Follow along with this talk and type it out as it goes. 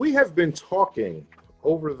we have been talking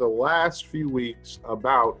over the last few weeks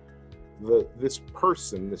about this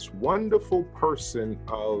wonderful person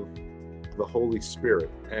of the Holy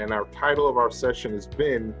Spirit. And our title of our session has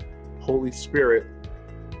been Holy Spirit,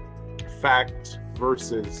 Fact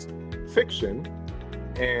versus Fiction.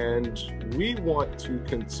 And we want to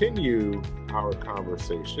continue our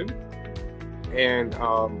conversation. And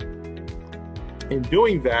in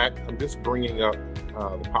doing that, I'm just bringing up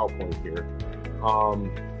the PowerPoint here.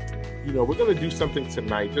 We're going to do something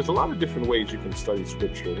tonight. There's a lot of different ways you can study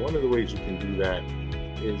scripture. One of the ways you can do that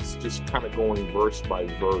is just kind of going verse by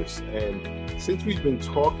verse. And since we've been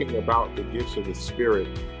talking about the gifts of the Spirit,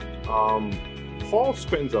 Paul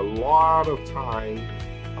spends a lot of time,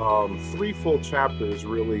 3 full chapters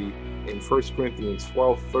really, in 1 Corinthians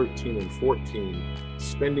 12, 13, and 14,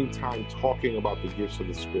 spending time talking about the gifts of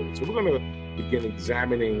the Spirit. So we're going to begin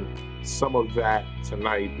examining some of that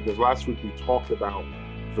tonight, because last week we talked about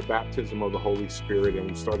the baptism of the Holy Spirit and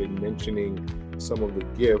we started mentioning some of the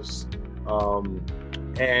gifts.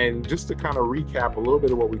 And just to kind of recap a little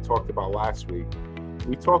bit of what we talked about last week,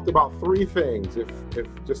 we talked about 3 things. If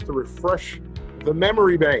just to refresh the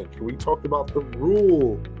memory bank, we talked about the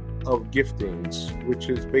rule of giftings, which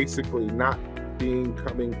is basically not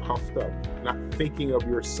becoming puffed up, not thinking of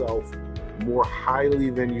yourself more highly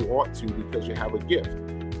than you ought to because you have a gift.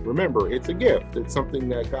 Remember, it's a gift. It's something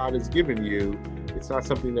that God has given you. It's not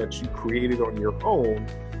something that you created on your own.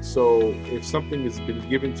 So if something has been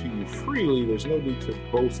given to you freely, there's no need to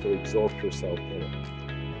boast or exalt yourself in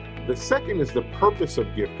it. The second is the purpose of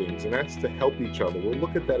giftings, and that's to help each other. We'll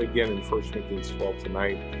look at that again in 1 Corinthians 12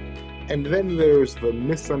 tonight. And then there's the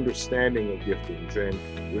misunderstanding of giftings. And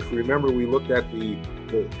if you remember, we looked at the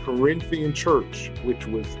Corinthian church, which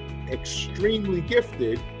was extremely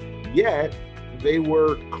gifted, yet they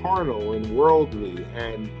were carnal and worldly,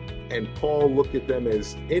 and Paul looked at them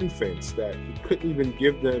as infants, that he couldn't even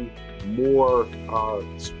give them more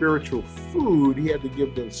spiritual food. He had to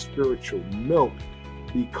give them spiritual milk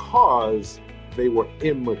because they were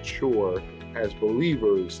immature as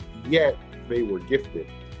believers, yet they were gifted.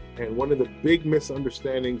 And one of the big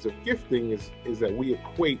misunderstandings of gifting is that we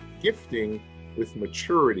equate gifting with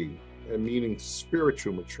maturity, and meaning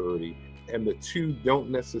spiritual maturity, and the two don't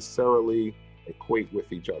necessarily equate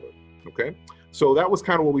with each other. Okay, so that was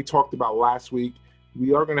kind of what we talked about last week.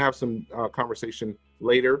 We are going to have some conversation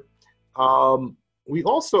later. We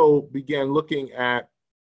also began looking at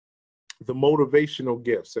the motivational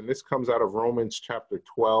gifts, and this comes out of Romans chapter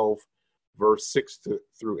 12, verse 6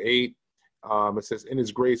 through 8. It says, in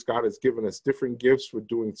his grace, God has given us different gifts for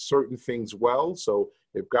doing certain things well. So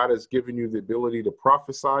if God has given you the ability to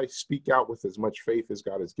prophesy, speak out with as much faith as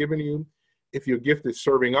God has given you. If your gift is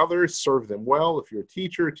serving others, serve them well. If you're a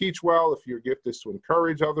teacher, teach well. If your gift is to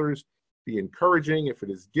encourage others, be encouraging. If it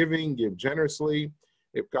is giving, give generously.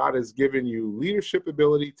 If God has given you leadership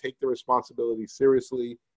ability, take the responsibility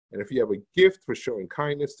seriously. And if you have a gift for showing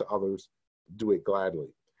kindness to others, do it gladly.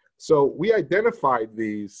 So we identified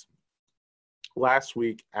these last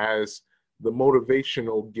week as the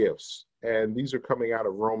motivational gifts. And these are coming out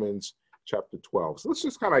of Romans chapter 12. So let's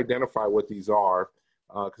just kind of identify what these are,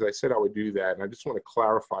 because I said I would do that. And I just want to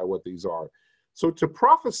clarify what these are. So to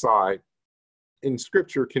prophesy in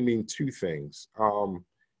scripture can mean 2 things.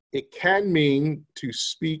 It can mean to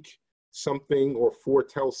speak something or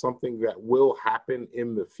foretell something that will happen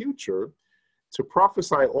in the future. To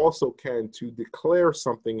prophesy also can to declare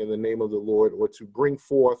something in the name of the Lord, or to bring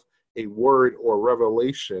forth a word or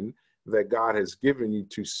revelation that God has given you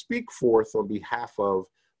to speak forth on behalf of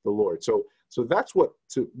the Lord. So that's what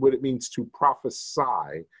it means to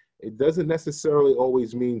prophesy. It doesn't necessarily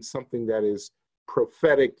always mean something that is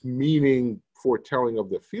prophetic, meaning foretelling of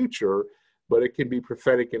the future, but it can be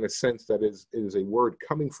prophetic in a sense that it is a word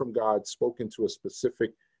coming from God, spoken to a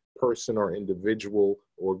specific person or individual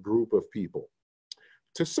or group of people.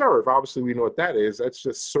 To serve, obviously we know what that is. That's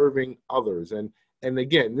just serving others. And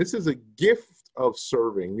again, this is a gift of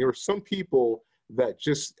serving. There are some people that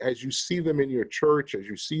just, as you see them in your church, as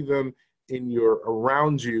you see them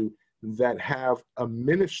around you, that have a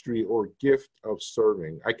ministry or gift of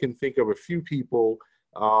serving. I can think of a few people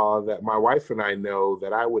that my wife and I know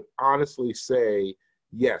that I would honestly say,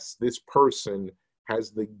 yes, this person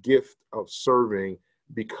has the gift of serving,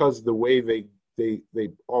 because the way they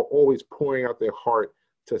are always pouring out their heart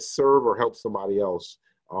to serve or help somebody else,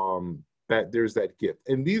 that there's that gift.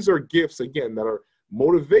 And these are gifts, again, that are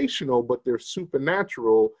motivational, but they're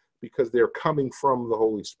supernatural because they're coming from the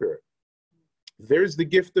Holy Spirit. There's the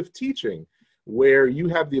gift of teaching, where you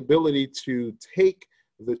have the ability to take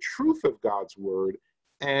the truth of God's word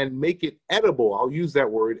and make it edible. I'll use that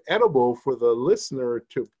word, edible, for the listener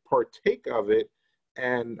to partake of it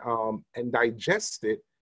and digest it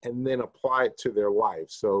and then apply it to their life.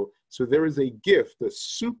 So there is a gift, a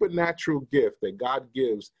supernatural gift that God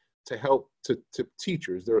gives to help to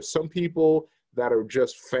teachers. There are some people that are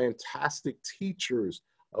just fantastic teachers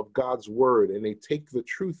of God's word, and they take the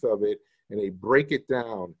truth of it and they break it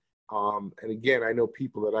down. And again, I know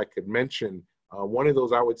people that I could mention. One of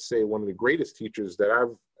those, I would say, one of the greatest teachers that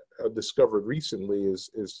I've discovered recently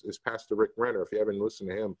is Pastor Rick Renner. If you haven't listened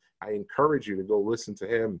to him, I encourage you to go listen to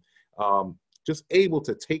him. Just able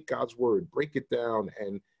to take God's word, break it down,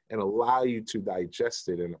 and allow you to digest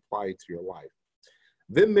it and apply it to your life.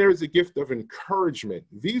 Then there's a gift of encouragement.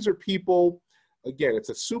 These are people, again, it's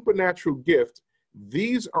a supernatural gift.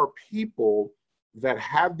 These are people that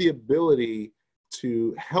have the ability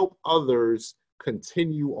to help others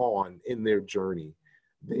continue on in their journey.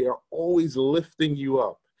 They are always lifting you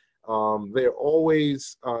up. They're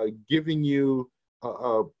always giving you,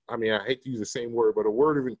 I hate to use the same word, but a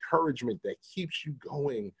word of encouragement that keeps you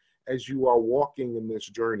going as you are walking in this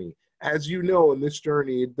journey. As you know, in this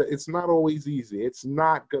journey, it's not always easy. It's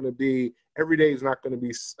not going to be, every day is not going to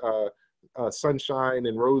be sunshine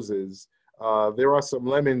and roses. There are some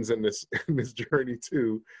lemons in this journey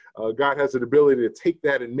too. God has an ability to take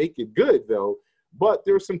that and make it good, though. But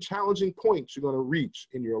there are some challenging points you're going to reach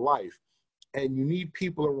in your life, and you need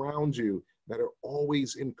people around you that are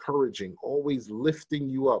always encouraging, always lifting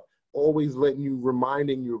you up, always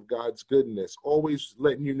reminding you of God's goodness, always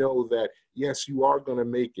letting you know that, yes, you are going to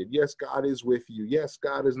make it. Yes, God is with you. Yes,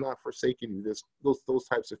 God is not forsaking you. There's those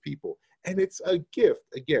types of people. And it's a gift,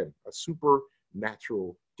 again, a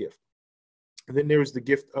supernatural gift. And then there's the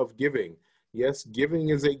gift of giving. Yes, giving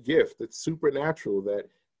is a gift. It's supernatural, that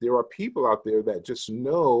there are people out there that just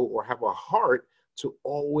know or have a heart to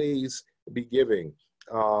always be giving.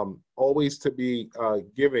 Always to be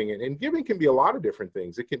giving, and giving can be a lot of different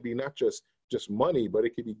things. It can be not just money, but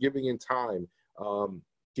it can be giving in time,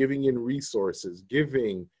 giving in resources,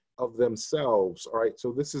 giving of themselves. All right,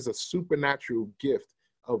 so this is a supernatural gift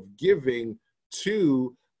of giving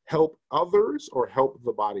to help others or help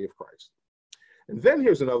the body of Christ. And then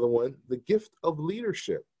here's another one, the gift of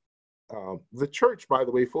leadership. The church, by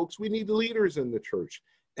the way, folks, we need leaders in the church,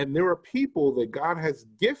 and there are people that God has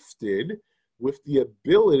gifted with the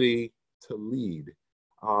ability to lead.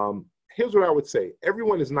 Here's what I would say.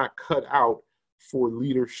 Everyone is not cut out for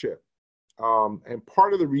leadership. And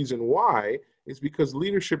part of the reason why is because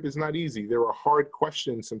leadership is not easy. There are hard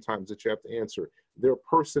questions sometimes that you have to answer. There are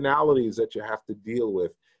personalities that you have to deal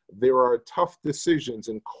with. There are tough decisions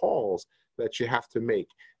and calls that you have to make.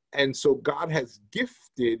 And so God has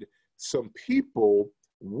gifted some people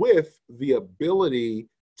with the ability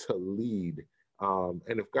to lead.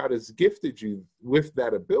 And if God has gifted you with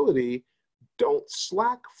that ability, don't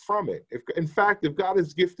slack from it. In fact, if God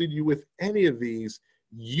has gifted you with any of these,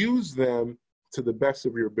 use them to the best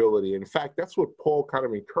of your ability. In fact, that's what Paul kind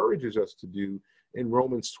of encourages us to do in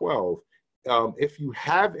Romans 12. If you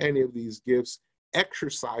have any of these gifts,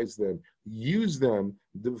 exercise them, use them,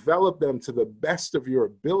 develop them to the best of your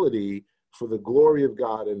ability for the glory of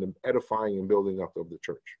God and the edifying and building up of the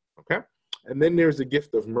church. Okay? And then there's the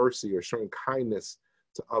gift of mercy, or showing kindness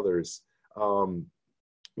to others.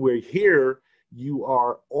 Where here you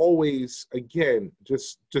are always, again,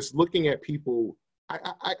 just looking at people.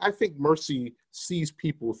 I think mercy sees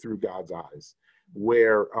people through God's eyes,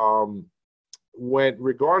 where when,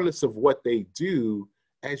 regardless of what they do,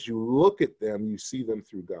 as you look at them, you see them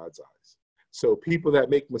through God's eyes. So people that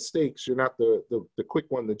make mistakes, you're not the quick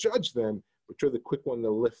one to judge them, but you're the quick one to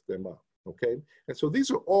lift them up. Okay? And so these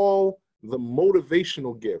are all the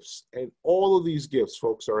motivational gifts, and all of these gifts,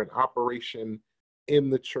 folks, are in operation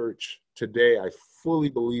in the church today. I fully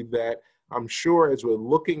believe that. I'm sure as we're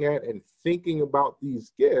looking at and thinking about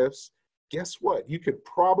these gifts, guess what? You could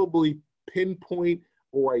probably pinpoint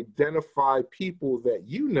or identify people that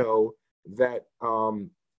you know that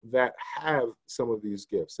that have some of these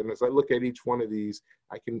gifts. And as I look at each one of these,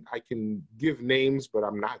 I can give names, but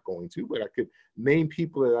I'm not going to. But I could name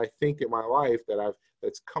people that I think in my life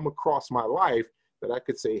that's come across my life that I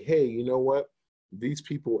could say, hey, you know what? These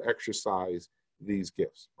people exercise these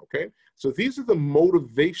gifts. Okay, so these are the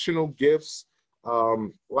motivational gifts.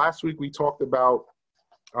 Last week we talked about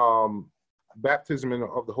baptism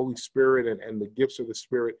of the Holy Spirit and the gifts of the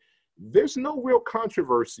Spirit. There's no real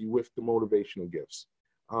controversy with the motivational gifts.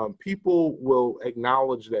 People will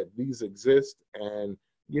acknowledge that these exist, and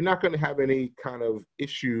you're not going to have any kind of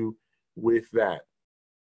issue with that.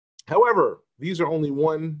 However, these are only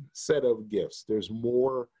one set of gifts. There's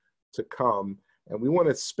more to come, and we want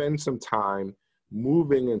to spend some time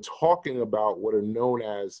moving and talking about what are known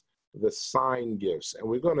as the sign gifts. And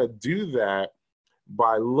we're going to do that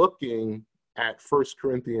by looking at 1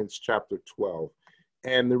 Corinthians chapter 12.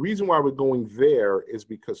 And the reason why we're going there is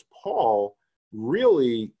because Paul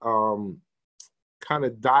really kind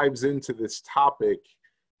of dives into this topic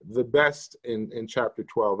the best in chapter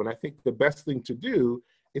 12. And I think the best thing to do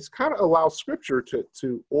is kind of allow Scripture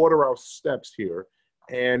to order our steps here.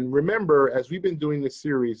 And remember, as we've been doing this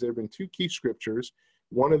series, there have been two key scriptures.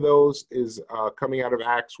 One of those is coming out of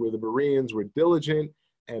Acts, where the Bereans were diligent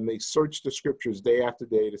and they searched the scriptures day after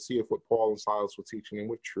day to see if what Paul and Silas were teaching them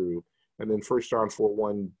were true. And then 1 John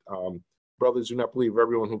 4:1, brothers, do not believe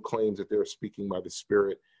everyone who claims that they're speaking by the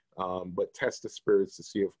Spirit, but test the spirits to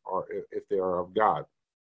see if they are of God.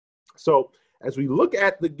 So as we look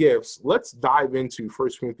at the gifts, let's dive into 1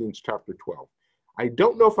 Corinthians chapter 12. I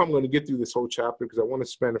don't know if I'm going to get through this whole chapter because I want to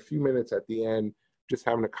spend a few minutes at the end just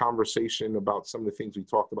having a conversation about some of the things we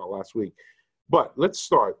talked about last week. But let's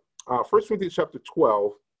start. 1 Corinthians chapter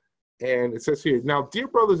 12, and it says here, now, dear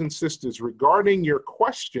brothers and sisters, regarding your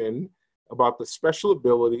question about the special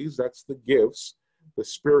abilities, that's the gifts, the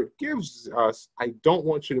Spirit gives us, I don't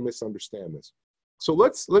want you to misunderstand this. So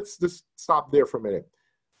let's just stop there for a minute.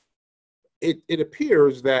 It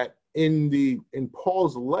appears that in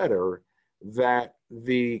Paul's letter that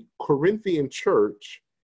the Corinthian church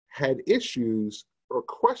had issues or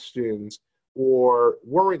questions or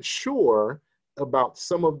weren't sure about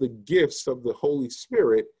some of the gifts of the Holy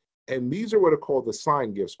Spirit, and these are what are called the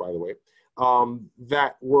sign gifts, by the way,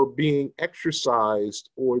 that were being exercised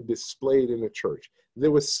or displayed in the church. There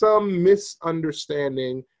was some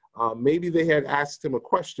misunderstanding. Maybe they had asked him a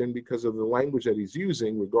question because of the language that he's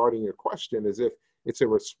using regarding your question, as if it's a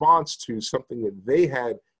response to something that they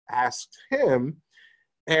had asked him.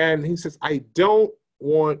 And he says, I don't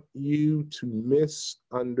want you to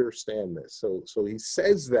misunderstand this. So he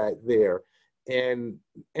says that there. And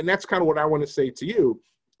that's kind of what I want to say to you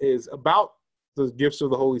is about the gifts of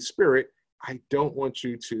the Holy Spirit. I don't want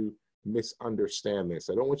you to misunderstand this.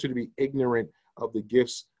 I don't want you to be ignorant of the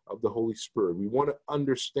gifts of the Holy Spirit. We want to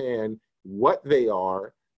understand what they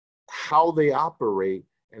are, how they operate,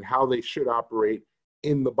 and how they should operate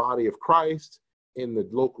in the body of Christ, in the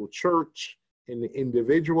local church, in the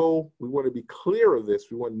individual. We want to be clear of this.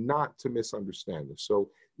 We want not to misunderstand this. So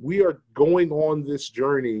we are going on this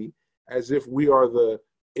journey as if we are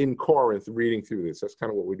in Corinth reading through this. That's kind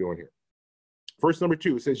of what we're doing here. Verse number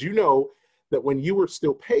 2, it says, you know that when you were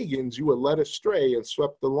still pagans, you were led astray and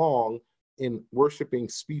swept along in worshiping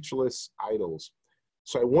speechless idols.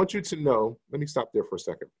 So I want you to know, let me stop there for a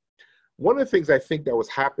second. One of the things I think that was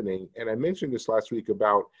happening, and I mentioned this last week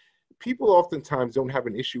about people oftentimes don't have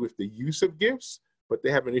an issue with the use of gifts, but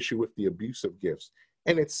they have an issue with the abuse of gifts.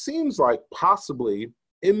 And it seems like possibly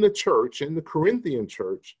in the church, in the Corinthian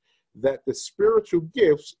church, that the spiritual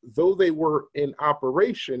gifts, though they were in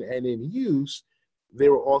operation and in use, they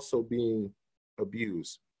were also being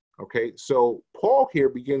abused. Okay, so Paul here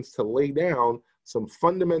begins to lay down some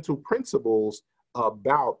fundamental principles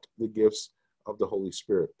about the gifts of the Holy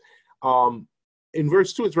Spirit. In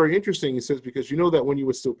verse 2, it's very interesting. It says, because you know that when you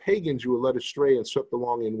were still pagans, you were led astray and swept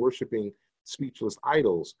along in worshiping speechless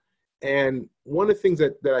idols. And one of the things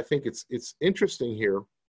that I think it's interesting here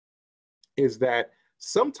is that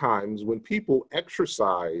sometimes when people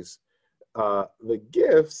exercise the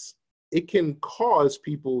gifts, it can cause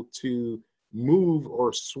people to move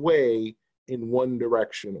or sway in one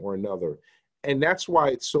direction or another. And that's why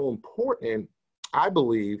it's so important, I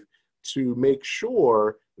believe, to make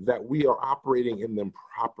sure that we are operating in them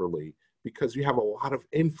properly, because you have a lot of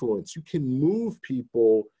influence. You can move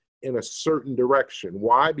people in a certain direction.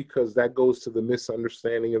 Why? Because that goes to the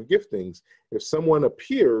misunderstanding of giftings. If someone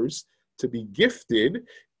appears to be gifted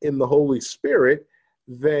in the Holy Spirit,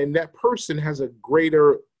 then that person has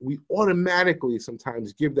we automatically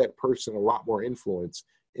sometimes give that person a lot more influence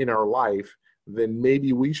in our life than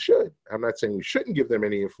maybe we should. I'm not saying we shouldn't give them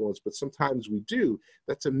any influence, but sometimes we do.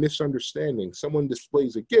 That's a misunderstanding. Someone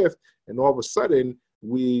displays a gift, and all of a sudden,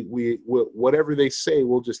 we whatever they say,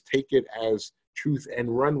 we'll just take it as truth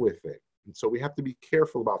and run with it. And so we have to be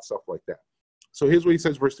careful about stuff like that. So here's what he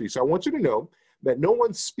says, verse 3. So I want you to know that no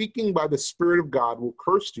one speaking by the Spirit of God will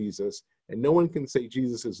curse Jesus, and no one can say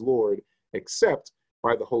Jesus is Lord except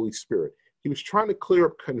by the Holy Spirit. He was trying to clear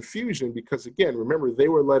up confusion because, again, remember, they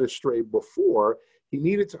were led astray before. He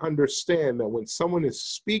needed to understand that when someone is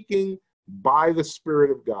speaking by the Spirit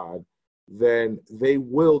of God, then they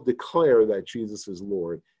will declare that Jesus is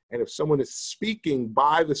Lord. And if someone is speaking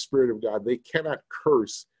by the Spirit of God, they cannot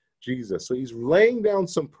curse Jesus. So he's laying down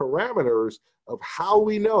some parameters of how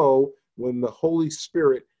we know when the Holy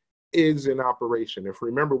Spirit is in operation. If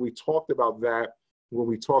remember, we talked about that when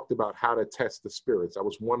we talked about how to test the spirits. That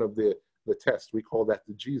was one of the tests. We call that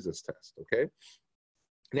the Jesus test, okay?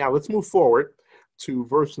 Now, let's move forward to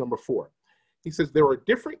verse number 4. He says, there are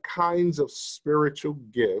different kinds of spiritual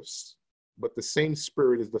gifts, but the same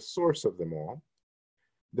Spirit is the source of them all.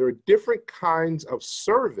 There are different kinds of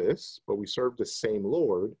service, but we serve the same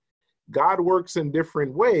Lord. God works in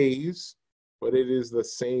different ways, but it is the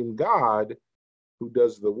same God who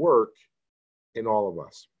does the work in all of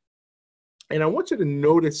us. And I want you to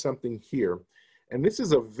notice something here, and this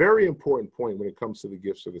is a very important point when it comes to the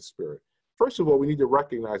gifts of the Spirit. First of all, we need to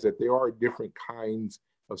recognize that there are different kinds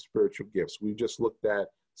of spiritual gifts. We just looked at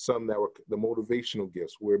some that were the motivational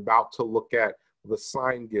gifts. We're about to look at the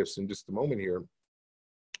sign gifts in just a moment here.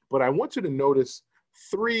 But I want you to notice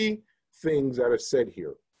 3 things that are said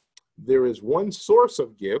here. There is one source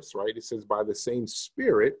of gifts, right? It says by the same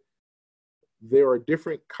Spirit. There are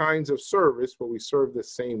different kinds of service, but we serve the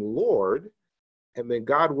same Lord. And then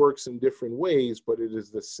God works in different ways, but it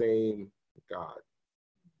is the same God.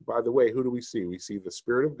 By the way, who do we see? We see the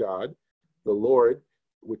Spirit of God, the Lord,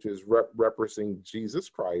 which is representing Jesus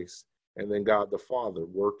Christ, and then God the Father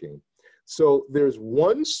working. So there's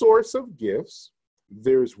one source of gifts,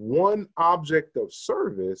 there's one object of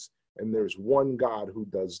service, and there's one God who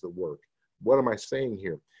does the work. What am I saying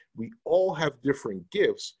here? We all have different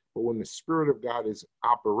gifts, but when the Spirit of God is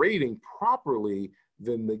operating properly,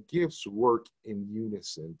 then the gifts work in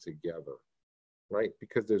unison together, right?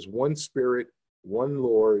 Because there's one Spirit, one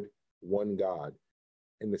Lord, one God.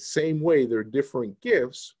 In the same way, there are different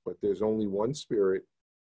gifts, but there's only one Spirit,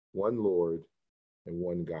 one Lord, and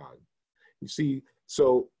one God. You see,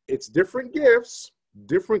 so it's different gifts,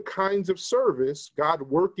 different kinds of service, God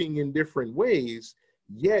working in different ways,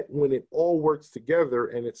 yet when it all works together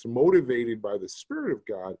and it's motivated by the Spirit of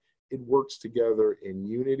God, it works together in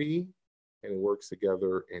unity and it works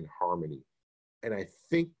together in harmony. And I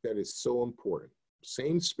think that is so important.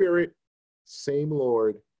 Same Spirit, same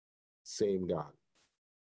Lord, same God.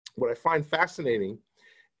 What I find fascinating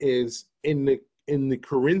is in the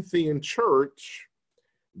Corinthian church,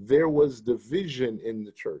 there was division in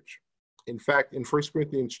the church. In fact, in 1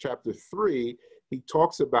 Corinthians chapter 3, he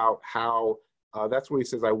talks about how, that's where he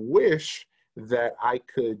says, I wish that I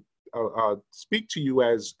could speak to you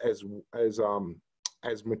as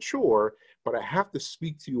mature, but I have to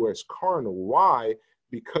speak to you as carnal. Why?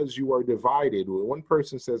 Because you are divided. When one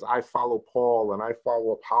person says, I follow Paul, and I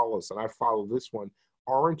follow Apollos, and I follow this one,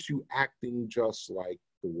 aren't you acting just like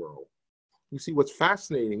the world? You see, what's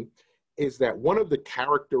fascinating is that one of the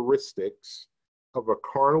characteristics of a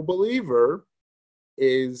carnal believer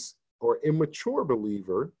is, or immature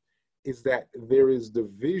believer, is that there is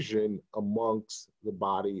division amongst the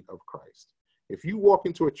body of Christ. If you walk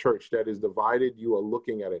into a church that is divided, you are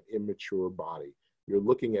looking at an immature body. You're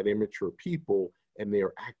looking at immature people, and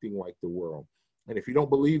they're acting like the world. And if you don't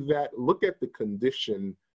believe that, look at the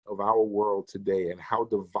condition of our world today and how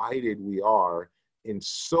divided we are in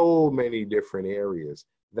so many different areas.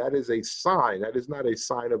 That is a sign. That is not a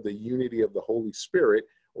sign of the unity of the Holy Spirit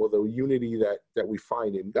or the unity that we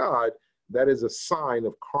find in God. That is a sign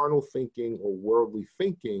of carnal thinking or worldly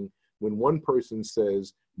thinking when one person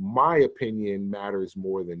says, my opinion matters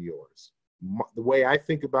more than yours. The way I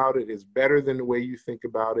think about it is better than the way you think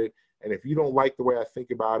about it. And if you don't like the way I think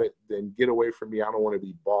about it, then get away from me. I don't want to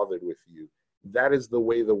be bothered with you. That is the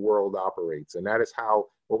way the world operates. And that is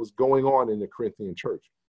what was going on in the Corinthian church.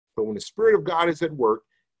 But when the Spirit of God is at work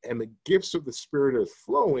and the gifts of the Spirit are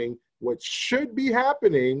flowing, what should be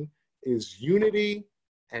happening is unity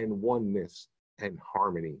and oneness and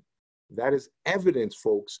harmony. That is evidence,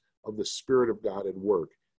 folks, of the Spirit of God at work.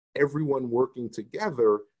 Everyone working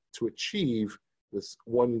together to achieve this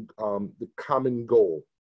one, the common goal.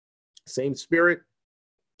 Same Spirit,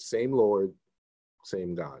 same Lord,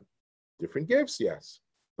 same God. Different gifts, yes,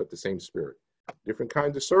 but the same Spirit. Different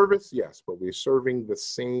kinds of service, yes, but we're serving the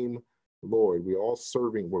same Lord. We're all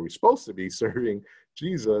serving where we're supposed to be, serving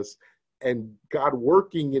Jesus, and God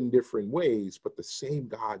working in different ways, but the same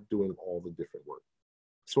God doing all the different work.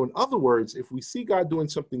 So in other words, if we see God doing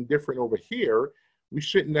something different over here, we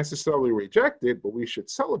shouldn't necessarily reject it, but we should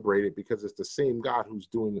celebrate it because it's the same God who's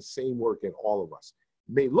doing the same work in all of us.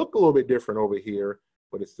 It may look a little bit different over here,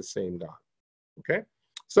 but it's the same God, okay?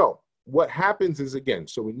 So what happens is, again,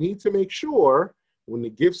 so we need to make sure when the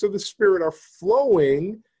gifts of the Spirit are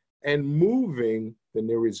flowing and moving, then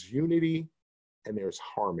there is unity and there's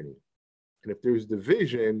harmony. And if there's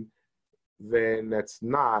division, then that's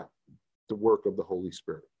not the work of the Holy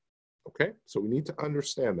Spirit. Okay? So we need to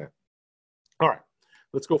understand that. All right,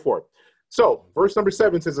 let's go forward. So verse number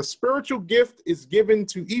 7 says, a spiritual gift is given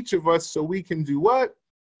to each of us so we can do what?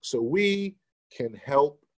 So we can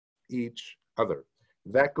help each other.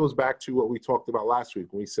 That goes back to what we talked about last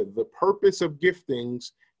week when we said the purpose of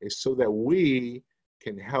giftings is so that we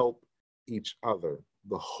can help each other.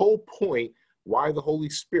 The whole point why the Holy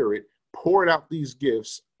Spirit poured out these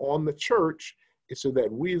gifts on the church is so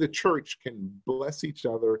that we, the church, can bless each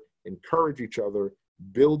other, encourage each other,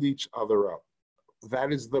 build each other up.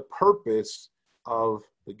 That is the purpose of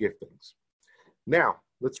the giftings. Now,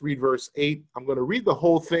 let's read verse 8. I'm going to read the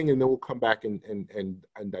whole thing and then we'll come back and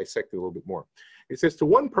dissect it a little bit more. It says, to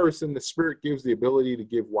one person, the Spirit gives the ability to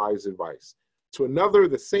give wise advice. To another,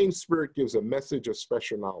 the same Spirit gives a message of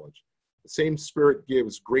special knowledge. The same Spirit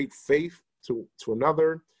gives great faith to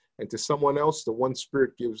another, and to someone else, the one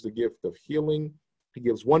Spirit gives the gift of healing. He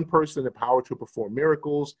gives one person the power to perform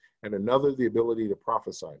miracles and another the ability to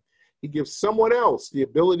prophesy. He gives someone else the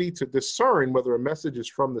ability to discern whether a message is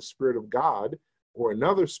from the Spirit of God or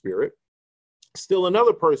another spirit. Still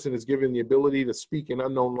another person is given the ability to speak in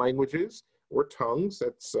unknown languages or tongues,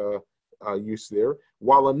 that's used there,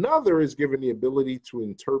 while another is given the ability to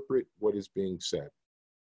interpret what is being said.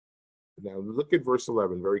 Now look at verse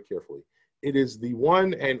 11 very carefully. It is the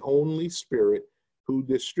one and only Spirit who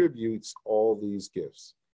distributes all these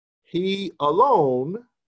gifts. He alone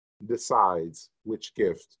decides which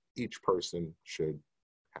gift each person should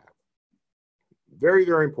have. Very,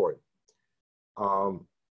 very important.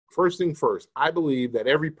 First thing first, I believe that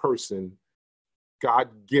every person, God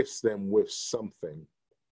gifts them with something,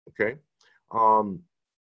 okay?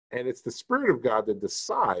 And it's the Spirit of God that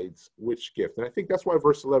decides which gift. And I think that's why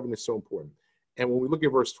verse 11 is so important. And when we look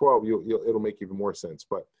at verse 12, it'll make even more sense.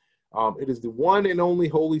 But it is the one and only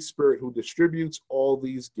Holy Spirit who distributes all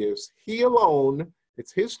these gifts. He alone,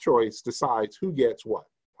 it's his choice, decides who gets what,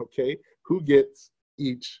 okay? Who gets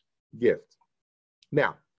each gift.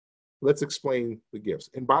 Now, let's explain the gifts.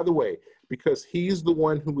 And by the way, because he's the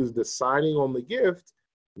one who is deciding on the gift,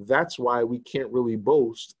 that's why we can't really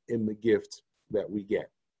boast in the gift that we get,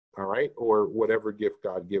 all right? Or whatever gift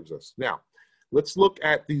God gives us. Now, let's look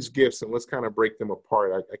at these gifts and let's kind of break them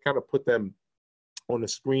apart. I kind of put them on the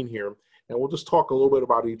screen here, and we'll just talk a little bit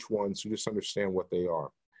about each one so you just understand what they are.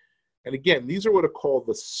 And again, these are what are called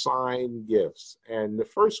the sign gifts. And the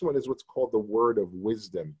first one is what's called the word of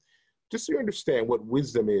wisdom. Just so you understand what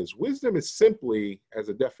wisdom is. Wisdom is simply, as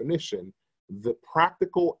a definition, the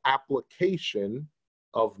practical application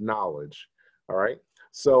of knowledge, all right?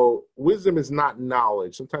 So wisdom is not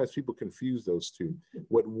knowledge. Sometimes people confuse those two.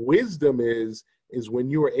 What wisdom is when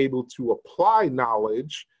you are able to apply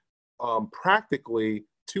knowledge practically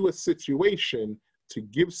to a situation to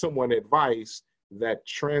give someone advice that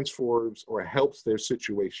transforms or helps their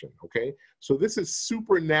situation, okay? So this is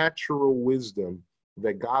supernatural wisdom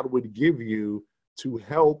that God would give you to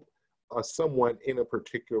help someone in a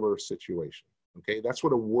particular situation, okay? That's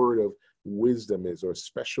what a word of wisdom is, or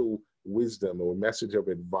special wisdom, or message of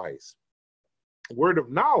advice. Word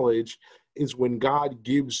of knowledge is when God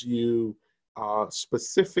gives you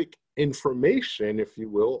specific information, if you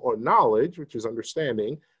will, or knowledge, which is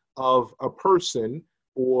understanding of a person,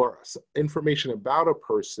 or information about a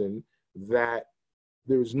person that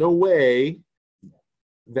there's no way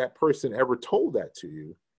that person ever told that to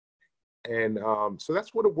you. And so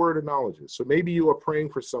that's what a word of knowledge is. So maybe you are praying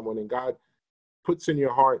for someone and God puts in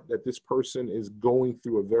your heart that this person is going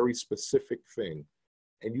through a very specific thing.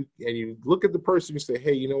 And you look at the person, you say,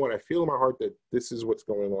 hey, you know what? I feel in my heart that this is what's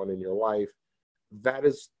going on in your life. That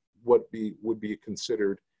is what would be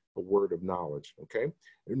considered a word of knowledge, okay?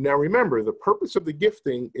 Now remember, the purpose of the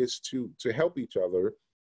gifting is to help each other,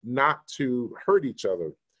 not to hurt each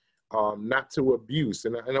other, not to abuse.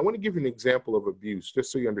 And I want to give you an example of abuse,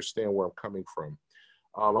 just so you understand where I'm coming from.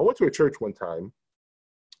 I went to a church one time,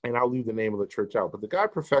 and I'll leave the name of the church out, but the guy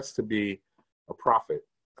professed to be a prophet.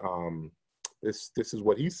 This is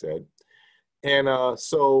what he said. And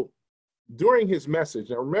so during his message,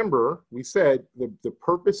 now remember, we said the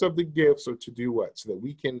purpose of the gifts are to do what? So that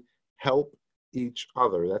we can help each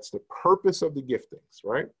other. That's the purpose of the giftings,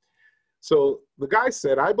 right? So the guy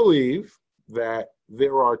said, I believe that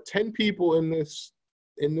there are 10 people in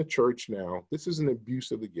the church now, this is an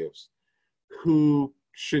abuse of the gifts, who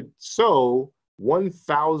should sow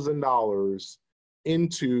 $1,000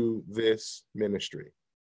 into this ministry.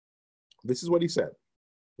 This is what he said.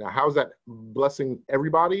 Now, how's that blessing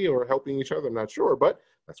everybody or helping each other? I'm not sure, but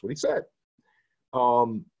that's what he said.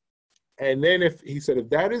 And then if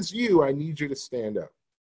that is you, I need you to stand up.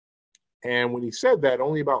 And when he said that,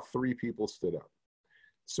 only about 3 people stood up.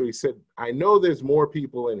 So he said, I know there's more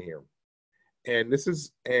people in here. And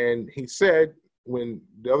he said, when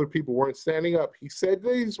the other people weren't standing up, he said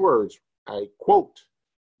these words, I quote,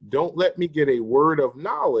 don't let me get a word of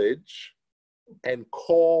knowledge and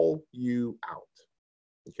call you out.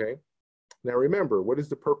 Okay? Now remember, what is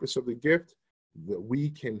the purpose of the gift? That we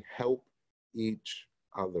can help each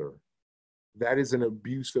other. That is an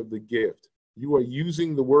abuse of the gift. You are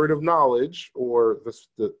using the word of knowledge, or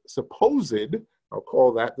the supposed, I'll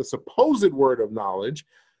call that the supposed word of knowledge,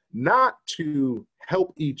 not to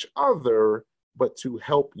help each other, but to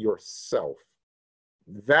help yourself.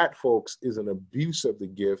 That, folks, is an abuse of the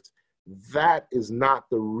gift. That is not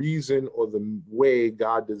the reason or the way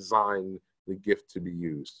God designed the gift to be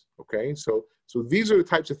used. Okay, so these are the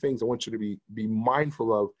types of things I want you to be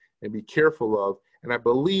mindful of and be careful of. And I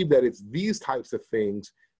believe that it's these types of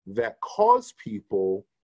things that cause people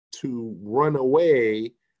to run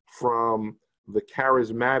away from the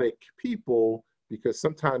charismatic people, because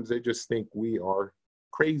sometimes they just think we are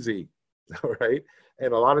crazy, all right?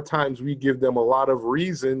 And a lot of times we give them a lot of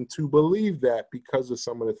reason to believe that because of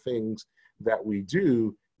some of the things that we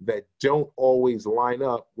do that don't always line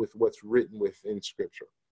up with what's written within Scripture.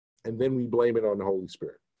 And then we blame it on the Holy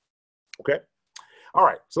Spirit. Okay? All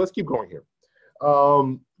right, so let's keep going here.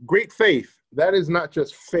 Great faith. That is not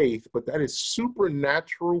just faith, but that is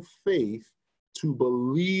supernatural faith to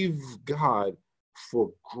believe God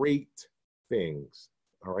for great things.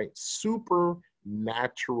 All right?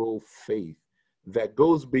 Supernatural faith that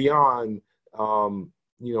goes beyond, the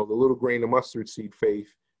little grain of mustard seed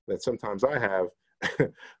faith that sometimes I have.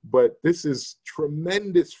 But this is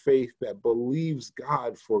tremendous faith that believes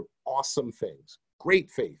God for awesome things. Great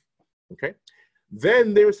faith. Okay?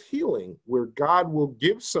 Then there's healing, where God will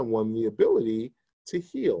give someone the ability to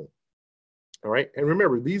heal. All right? And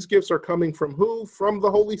remember, these gifts are coming from who? From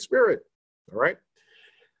the Holy Spirit. All right?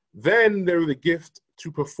 Then there's the gift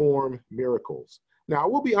to perform miracles. Now, I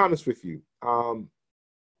will be honest with you. I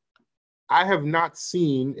have not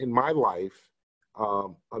seen in my life a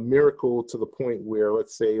miracle to the point where,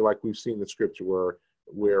 let's say, like we've seen in the Scripture,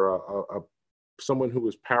 where someone who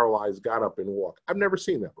was paralyzed got up and walked. I've never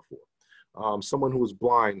seen that before. Someone who was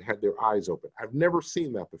blind had their eyes open. I've never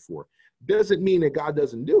seen that before. Doesn't mean that God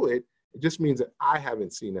doesn't do it. It just means that I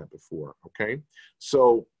haven't seen that before. Okay,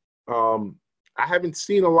 so I haven't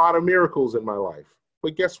seen a lot of miracles in my life.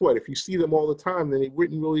 But guess what? If you see them all the time, then it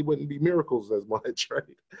wouldn't be miracles as much, right?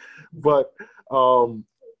 But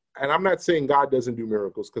and I'm not saying God doesn't do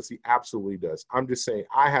miracles, because he absolutely does. I'm just saying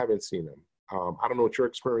I haven't seen them. I don't know what your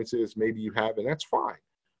experience is. Maybe you have, and that's fine.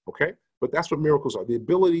 Okay? But that's what miracles are. The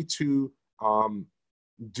ability to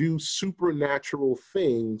do supernatural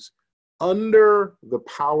things under the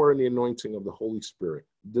power and the anointing of the Holy Spirit,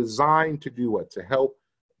 designed to do what? To help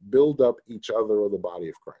build up each other or the body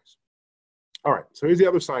of Christ. All right, so here's the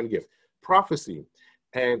other sign gift. Prophecy,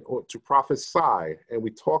 or to prophesy, and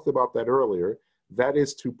we talked about that earlier. That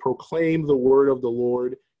is to proclaim the word of the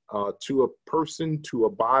Lord to a person, to a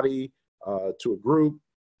body, to a group,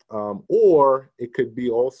 or it could be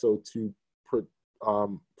also to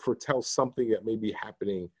foretell something that may be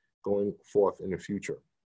happening going forth in the future.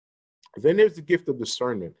 Then there's the gift of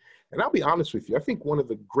discernment. And I'll be honest with you, I think one of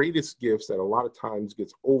the greatest gifts that a lot of times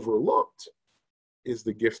gets overlooked is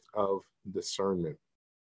the gift of discernment,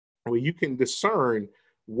 where you can discern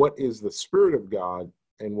what is the Spirit of God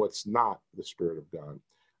and what's not the Spirit of God.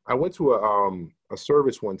 I went to a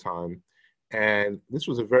service one time, and this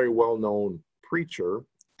was a very well-known preacher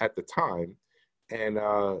at the time. And,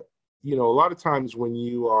 a lot of times when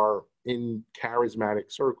you are in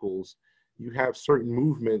charismatic circles, you have certain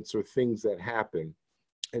movements or things that happen.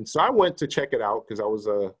 And so I went to check it out, because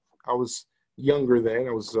I was younger then.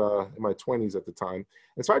 I was in my 20s at the time.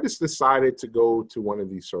 And so I just decided to go to one of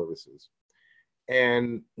these services.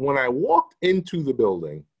 And when I walked into the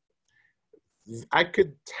building, I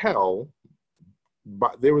could tell,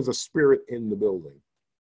 but there was a spirit in the building.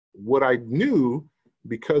 What I knew,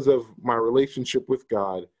 because of my relationship with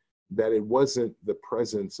God, that it wasn't the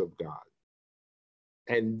presence of God.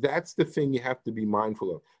 And that's the thing you have to be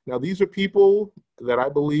mindful of. Now, these are people that I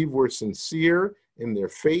believe were sincere in their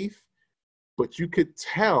faith, but you could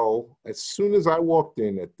tell as soon as I walked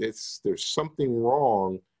in that there's something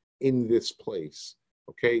wrong in this place.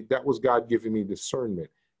 Okay, that was God giving me discernment.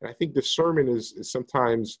 And I think discernment is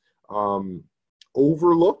sometimes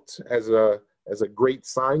overlooked as a great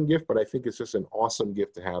sign gift, but I think it's just an awesome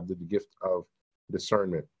gift to have, the gift of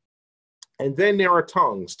discernment. And then there are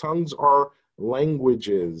tongues. Tongues are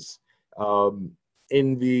languages. When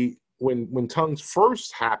tongues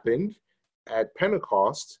first happened at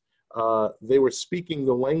Pentecost, they were speaking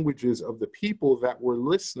the languages of the people that were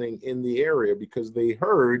listening in the area, because they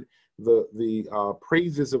heard the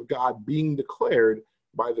praises of God being declared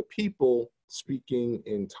by the people speaking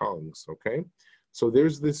in tongues. Okay, so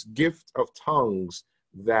there's this gift of tongues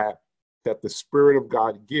that that the Spirit of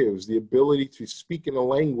God gives, the ability to speak in a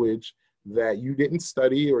language that you didn't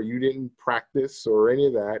study or you didn't practice or any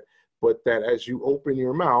of that, but that as you open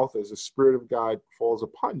your mouth, as the Spirit of God falls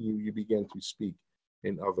upon you, you begin to speak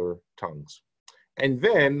in other tongues. And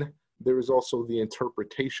then there is also the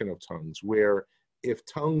interpretation of tongues, where if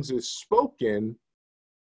tongues is spoken,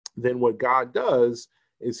 then what God does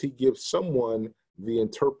is he gives someone the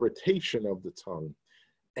interpretation of the tongue.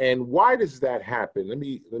 And why does that happen? Let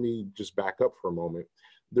me just back up for a moment.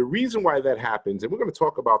 The reason why that happens, and we're going to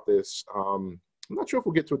talk about this, I'm not sure if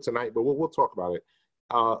we'll get to it tonight, but we'll talk about it.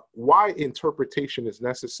 Why interpretation is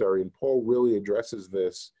necessary, and Paul really addresses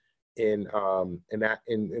this in 1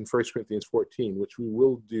 Corinthians 14, which we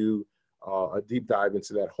will do a deep dive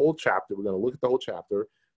into that whole chapter. We're going to look at the whole chapter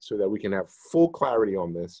so that we can have full clarity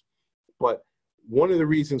on this. But one of the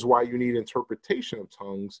reasons why you need interpretation of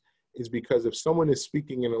tongues is because if someone is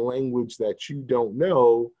speaking in a language that you don't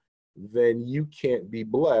know, then you can't be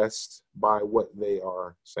blessed by what they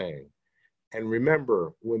are saying. And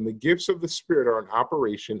remember, when the gifts of the Spirit are in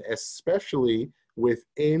operation, especially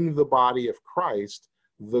within the body of Christ,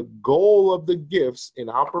 the goal of the gifts in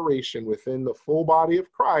operation within the full body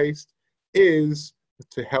of Christ is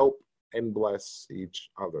to help and bless each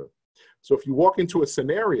other. So if you walk into a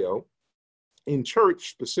scenario in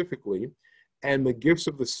church specifically, and the gifts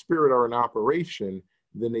of the Spirit are in operation,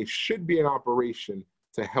 then they should be in operation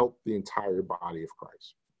to help the entire body of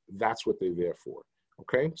Christ. That's what they're there for.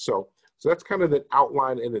 Okay, so that's kind of the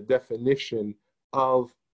outline and the definition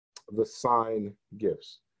of the sign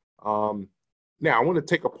gifts. Now, I want to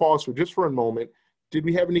take a pause for a moment. Did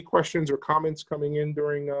we have any questions or comments coming in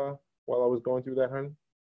during while I was going through that, honey?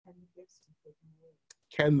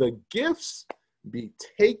 Can the gifts be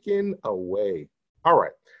taken away? All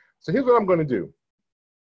right. So here's what I'm going to do.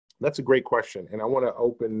 That's a great question, and I want to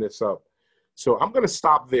open this up. So I'm going to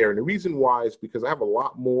stop there, and the reason why is because I have a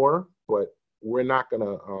lot more, but we're not going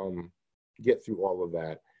to get through all of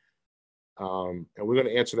that. And we're going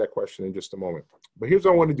to answer that question in just a moment. But here's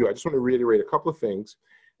what I want to do. I just want to reiterate a couple of things,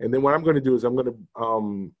 and then what I'm going to do is I'm going to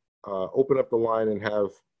open up the line and have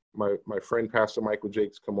my friend Pastor Michael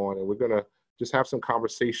Jakes come on, and we're going to just have some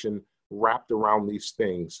conversation wrapped around these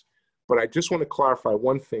things. But I just want to clarify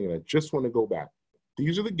one thing, and I just want to go back.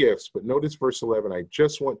 These are the gifts, but notice verse 11. I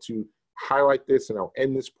just want to highlight this, and I'll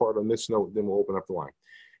end this part on this note, then we'll open up the line.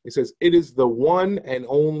 It says, it is the one and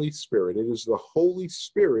only Spirit. It is the Holy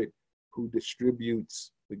Spirit who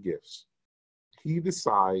distributes the gifts. He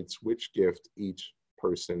decides which gift each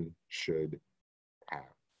person should have.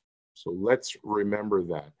 So let's remember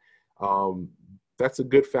that. That's a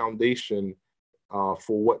good foundation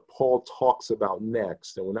for what Paul talks about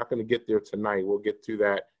next. And we're not going to get there tonight. We'll get to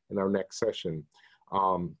that in our next session.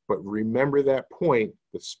 But remember that point.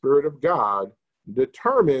 The Spirit of God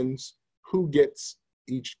determines who gets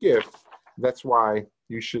each gift. That's why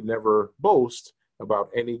you should never boast about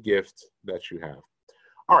any gift that you have.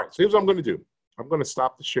 All right, so here's what I'm going to do. I'm going to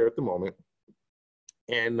stop the share at the moment.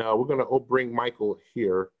 And we're going to bring Michael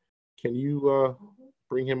here. Can you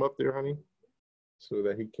bring him up there, honey? So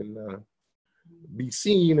that he can be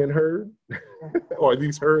seen and heard. Or at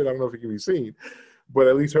least heard. I don't know if he can be seen, but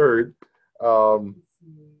at least heard.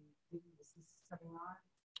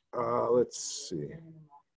 Let's see.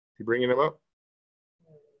 You bringing him up?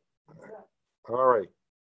 All right.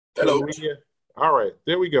 Hello. All right.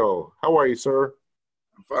 There we go. How are you, sir?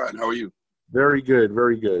 I'm fine. How are you? Very good.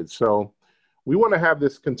 Very good. So we want to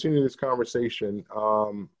continue this conversation.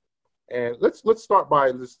 And let's start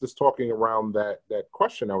by just talking around that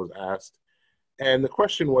question I was asked. And the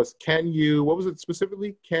question was, what was it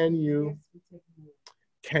specifically? Can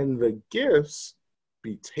the gifts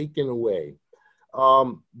be taken away?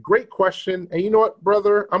 Great question. And you know what,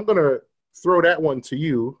 brother? I'm going to throw that one to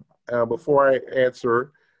you before I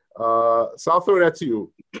answer. So I'll throw that to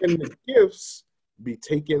you. Can the gifts be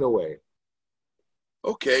taken away?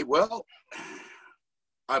 Okay, well,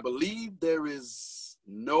 I believe there is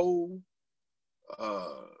no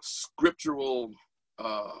scriptural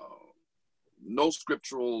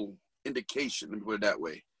indication, let me put it that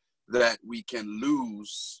way, that we can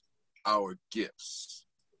lose our gifts.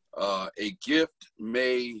 A gift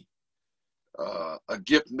may, let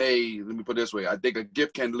me put it this way, I think a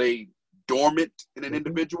gift can lay dormant in an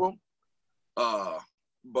individual,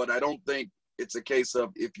 but I don't think it's a case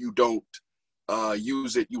of if you don't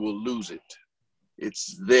use it, you will lose it.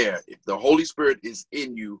 It's there. If the Holy Spirit is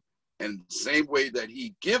in you, and the same way that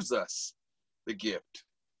he gives us the gift,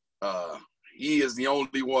 he is the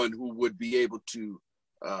only one who would be able to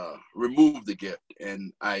remove the gift.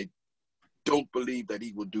 And I don't believe that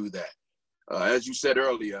he will do that. As you said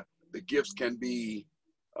earlier, the gifts can be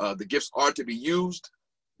The gifts are to be used,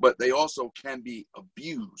 but they also can be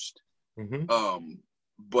abused.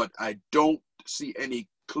 But I don't see any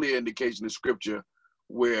clear indication in Scripture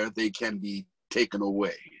where they can be taken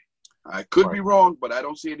away. I could be wrong, but I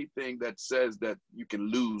don't see anything that says that you can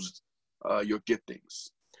lose your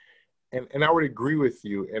giftings. And I would agree with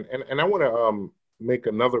you. And I want to make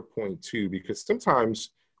another point too, because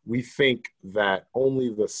sometimes we think that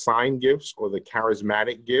only the sign gifts or the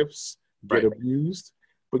charismatic gifts get abused.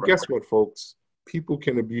 But guess what, folks? People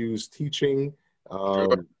can abuse teaching,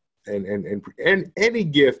 and any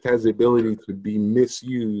gift has the ability to be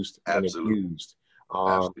misused and abused.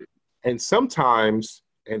 And sometimes,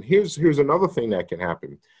 and here's another thing that can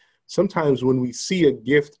happen. Sometimes when we see a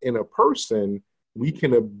gift in a person, we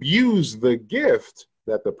can abuse the gift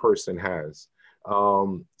that the person has.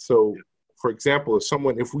 So, for example,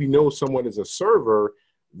 if we know someone is a server,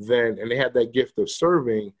 and they have that gift of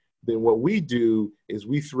serving, then what we do is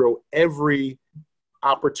we throw every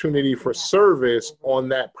opportunity for service on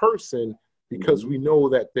that person because we know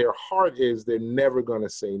that their heart is they're never going to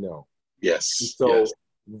say no.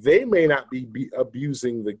 They may not be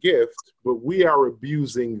abusing the gift, but we are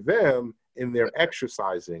abusing them in their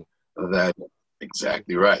exercising. That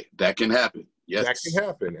exactly right. That can happen. Yes, that can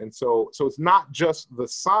happen. And so it's not just the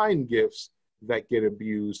sign gifts that get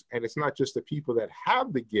abused, and it's not just the people that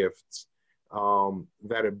have the gifts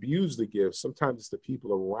that abuse the gifts. Sometimes it's the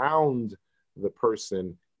people around the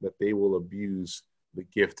person that they will abuse the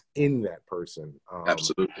gift in that person.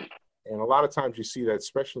 Absolutely. And a lot of times you see that,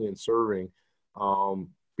 especially in serving,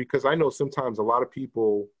 because I know sometimes a lot of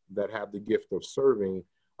people that have the gift of serving,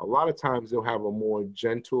 a lot of times they'll have a more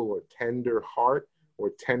gentle or tender heart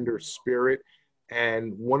or tender spirit.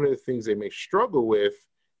 And one of the things they may struggle with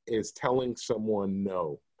is telling someone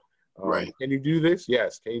no. Can you do this?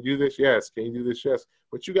 Yes. Can you do this? Yes. Can you do this? Yes.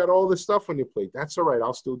 But you got all this stuff on your plate. That's all right.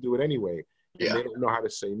 I'll still do it anyway. And they don't know how to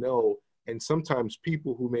say no. And sometimes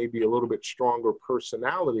people who may be a little bit stronger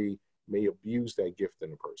personality may abuse that gift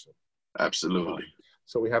in a person. Absolutely.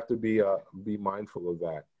 So we have to be mindful of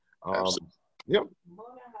that. Yep.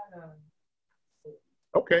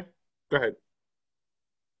 Okay. Go ahead.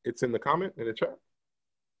 It's in the comment in the chat.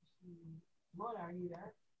 Mona, are you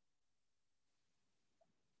there?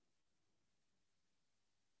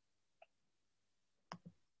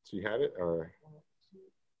 She had it, or?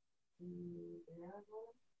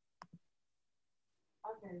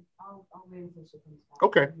 Okay, I'll wait until she comes back.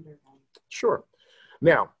 Okay, sure.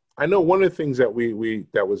 Now, I know one of the things that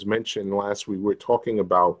that was mentioned last week, we're talking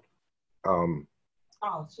about. Oh,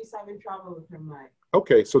 she's having trouble with her mic.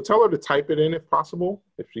 Okay, so tell her to type it in if possible,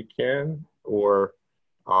 if she can, or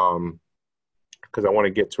because I want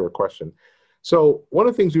to get to her question. So one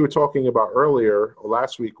of the things we were talking about earlier, or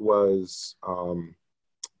last week, was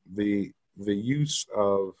the use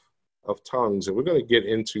of tongues, and we're going to get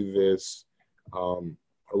into this a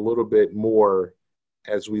little bit more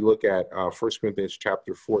as we look at 1 Corinthians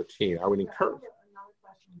chapter 14. I would encourage. Another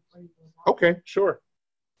question before you go. Okay, sure.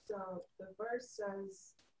 So the verse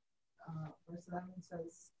says, verse 11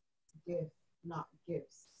 says, gift, not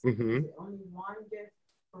gifts. Mm-hmm. Is it only one gift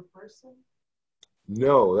per person?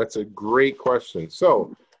 No, that's a great question.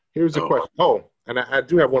 So here's the question. Oh, and I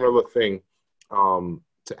do have one other thing to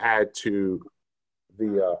add to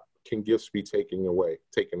the can gifts be taken away?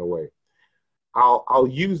 I'll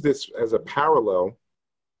use this as a parallel,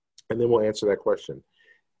 and then we'll answer that question.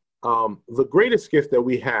 The greatest gift that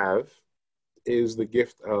we have is the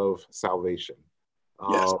gift of salvation.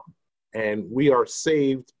 Yes. And we are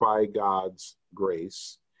saved by God's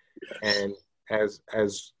grace. Yes. And as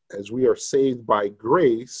we are saved by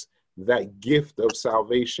grace, that gift of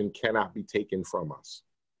salvation cannot be taken from us.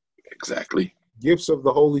 Exactly. Gifts of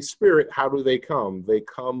the Holy Spirit, how do they come? They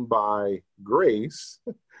come by grace.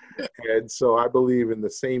 And so I believe in the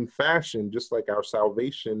same fashion, just like our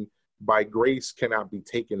salvation by grace cannot be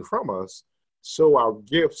taken from us, so our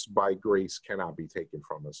gifts by grace cannot be taken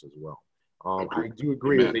from us as well. I do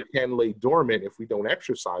agree that they can lay dormant if we don't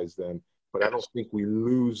exercise them, but I don't think we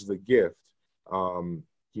lose the gift. So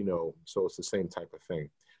it's the same type of thing.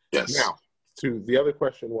 Yes. Now, to the other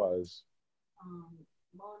question was?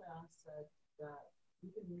 Mona said that you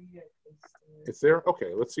can read it. It's there?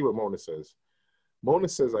 Okay, let's see what Mona says. Mona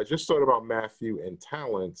says, I just thought about Matthew and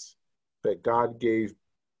talents that God gave,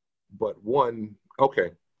 but one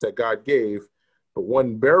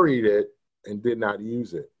buried it and did not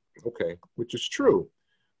use it. Okay, which is true.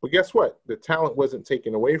 But guess what? The talent wasn't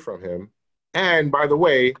taken away from him. And by the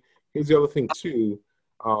way, here's the other thing too.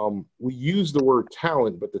 We use the word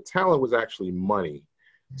talent, but the talent was actually money.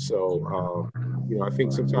 So, I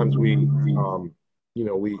think sometimes we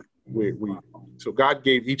so God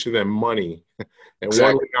gave each of them money, and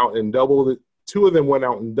Exactly. one went out and doubled it. Two of them went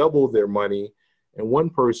out and doubled their money, and one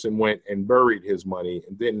person went and buried his money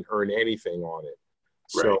and didn't earn anything on it.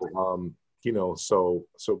 So, Right.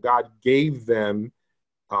 So God gave them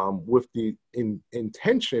with the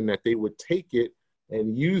intention that they would take it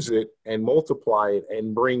and use it and multiply it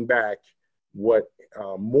and bring back what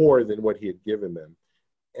more than what he had given them.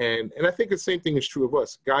 And I think the same thing is true of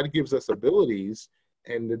us. God gives us abilities,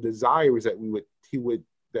 and the desire is that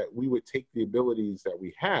we would take the abilities that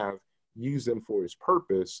we have, use them for his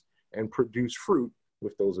purpose, and produce fruit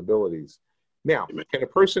with those abilities. Now, Amen. can a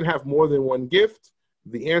person have more than one gift?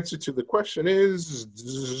 The answer to the question is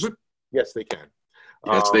yes, they can.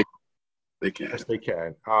 Yes, they can. Yes, they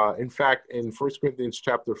can. In fact, in 1 Corinthians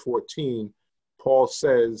chapter 14, Paul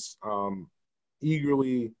says,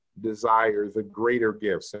 eagerly desire the greater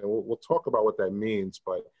gifts. And we'll talk about what that means,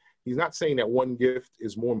 but he's not saying that one gift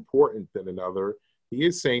is more important than another. He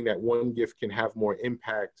is saying that one gift can have more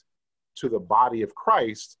impact to the body of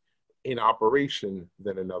Christ in operation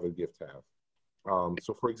than another gift have.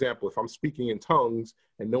 So, for example, if I'm speaking in tongues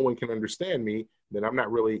and no one can understand me, then I'm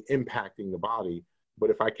not really impacting the body. But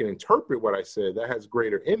if I can interpret what I said, that has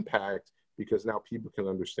greater impact because now people can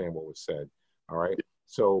understand what was said. All right.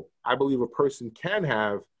 So I believe a person can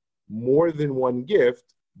have more than one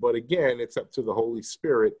gift, but again, it's up to the Holy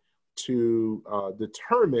Spirit to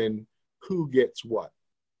determine who gets what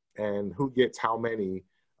and who gets how many,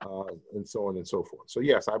 and so on and so forth. So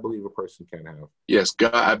yes, I believe a person can have. Yes,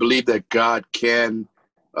 God. I believe that God can,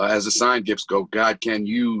 as assigned gifts go, God can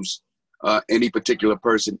use any particular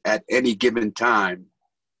person at any given time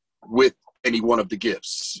with any one of the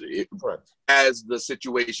gifts. Correct. As the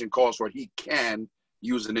situation calls for, he can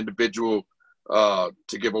use an individual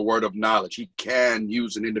to give a word of knowledge. He can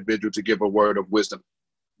use an individual to give a word of wisdom.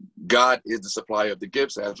 God is the supplier of the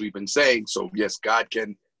gifts, as we've been saying. So yes, God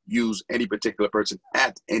can use any particular person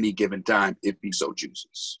at any given time if he so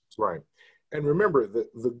chooses. Right. And remember,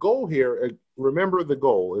 the goal here, remember the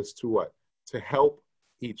goal is to what? To help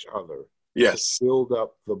each other. Yes. To build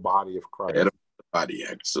up the body of Christ. The body,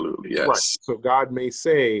 absolutely, yes. Right. So God may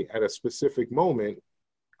say at a specific moment,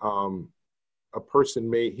 a person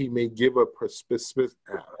may give a specific,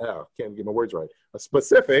 can't get my words right, a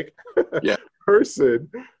specific person,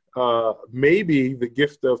 maybe the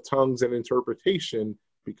gift of tongues and interpretation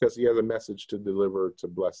because he has a message to deliver to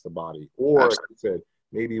bless the body. Or, like I said,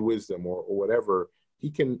 maybe wisdom or whatever.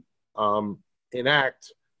 He can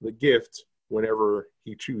enact the gift whenever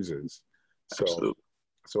he chooses.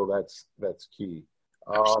 So that's key.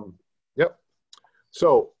 Yep.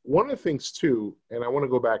 So one of the things too, and I want to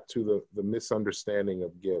go back to the misunderstanding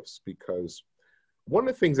of gifts, because one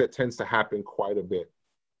of the things that tends to happen quite a bit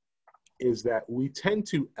is that we tend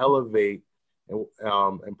to elevate,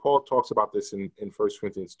 and Paul talks about this in 1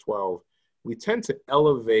 Corinthians 12, we tend to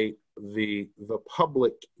elevate the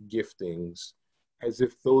public giftings as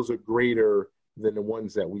if those are greater than the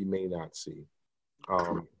ones that we may not see.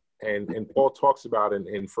 And Paul talks about it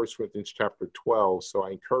in 1 Corinthians chapter 12. So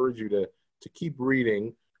I encourage you to keep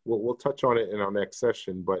reading. We'll touch on it in our next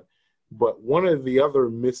session. But one of the other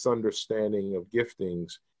misunderstanding of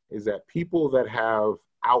giftings is that people that have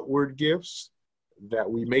outward gifts, that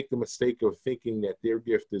we make the mistake of thinking that their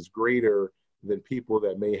gift is greater than people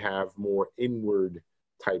that may have more inward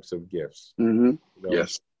types of gifts. Mm-hmm. You know?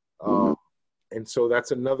 Yes. Mm-hmm. And so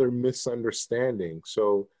that's another misunderstanding.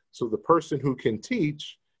 So the person who can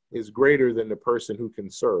teach is greater than the person who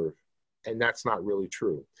can serve. And that's not really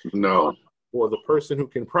true. No. Or the person who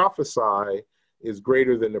can prophesy is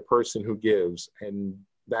greater than the person who gives. And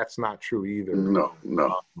that's not true either. No.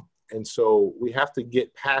 And so we have to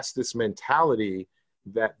get past this mentality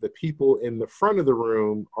that the people in the front of the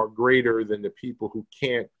room are greater than the people who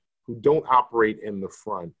don't operate in the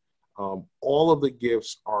front. All of the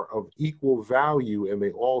gifts are of equal value and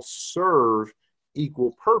they all serve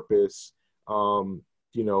equal purpose.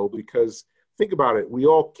 Because think about it, we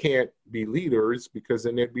all can't be leaders because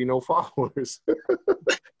then there'd be no followers.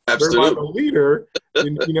 Absolutely. Everybody's a leader.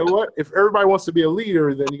 And you know what? If everybody wants to be a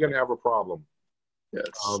leader, then you're going to have a problem. Yes.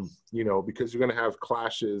 Because you're going to have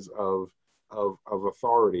clashes of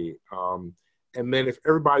authority. And then if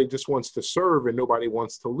everybody just wants to serve and nobody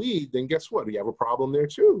wants to lead, then guess what? You have a problem there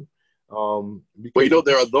too.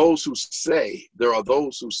 There are those who say there are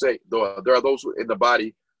those in the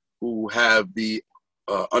body who have the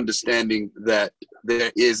understanding that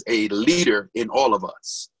there is a leader in all of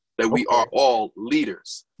us, that we are all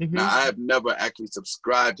leaders. Mm-hmm. Now, I have never actually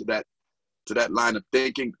subscribed to that line of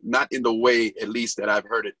thinking, not in the way, at least, that I've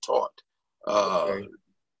heard it taught.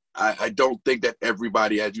 I don't think that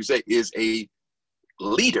everybody, as you say, is a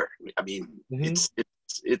leader. I mean, Mhm.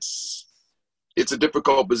 it's a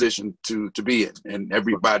difficult position to be in, and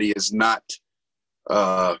everybody is not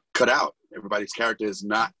cut out. Everybody's character is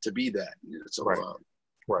not to be that. So Right.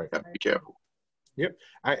 Right. have to be careful. Yep.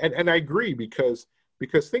 And I agree because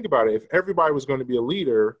think about it. If everybody was going to be a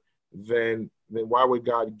leader, then why would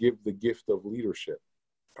God give the gift of leadership?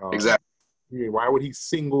 Exactly. Why would he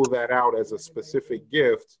single that out as a specific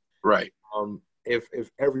gift? Right.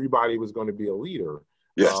 If everybody was going to be a leader?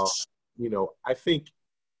 Yes. I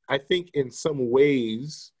think in some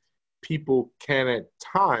ways people can at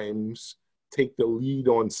times take the lead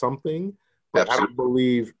on something, but Absolutely. I don't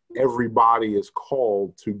believe everybody is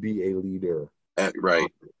called to be a leader.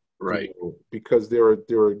 Right. Because there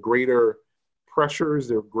are greater pressures,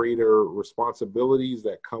 there are greater responsibilities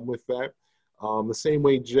that come with that. The same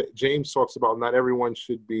way James talks about, not everyone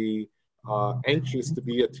should be anxious to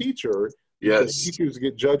be a teacher, because Yes. teachers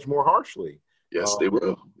get judged more harshly. Yes, they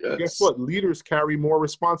will. Yes. Guess what? Leaders carry more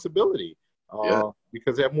responsibility Yeah.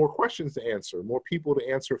 because they have more questions to answer, more people to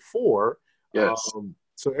answer for. Yes.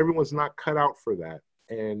 So everyone's not cut out for that,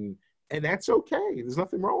 and that's okay. There's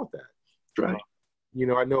nothing wrong with that. Right.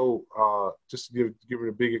 I know, just to give it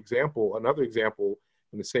a big example, another example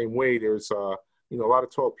in the same way, there's, a lot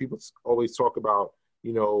of talk, people always talk about,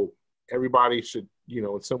 everybody should,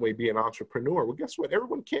 in some way be an entrepreneur. Well, guess what?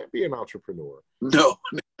 Everyone can't be an entrepreneur. No.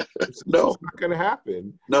 It's No. not going to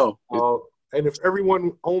happen. No. And if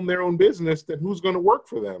everyone owned their own business, then who's going to work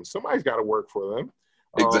for them? Somebody's got to work for them.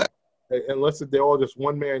 Exactly. Unless they're all just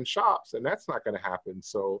one-man shops, and that's not going to happen.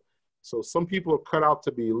 So some people are cut out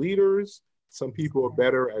to be leaders. Some people are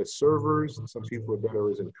better as servers. Some people are better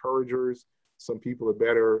as encouragers. Some people are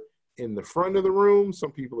better in the front of the room.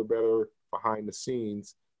 Some people are better behind the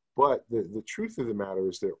scenes. But the truth of the matter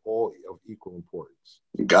is they're all of equal importance.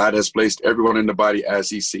 God has placed everyone in the body as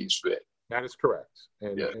he sees fit. That is correct.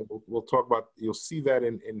 And we'll talk about, you'll see that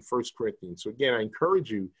in 1 Corinthians. So again, I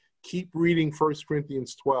encourage you, keep reading 1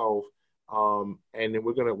 Corinthians 12. And then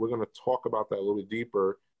we're gonna talk about that a little bit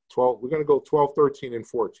deeper. 12, we're going to go 12, 13, and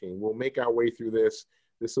 14. We'll make our way through this.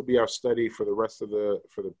 This will be our study for the rest of the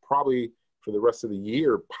rest of the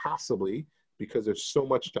year, possibly, because there's so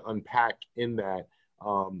much to unpack in that.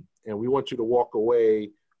 And we want you to walk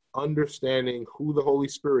away understanding who the Holy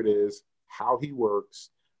Spirit is, how he works.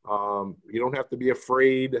 You don't have to be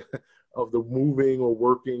afraid of the moving or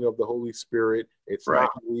working of the Holy Spirit. It's right.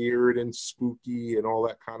 Not weird and spooky and all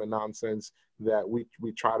that kind of nonsense that we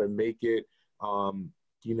try to make it.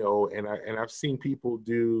 And I've seen people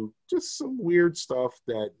do just some weird stuff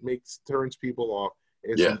that turns people off.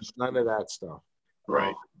 It's none of that stuff.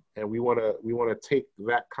 Right. And we want to take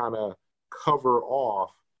that kind of cover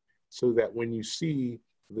off so that when you see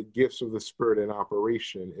the gifts of the Spirit in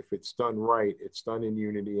operation, if it's done right, it's done in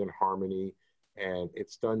unity and harmony, and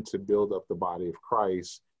it's done to build up the body of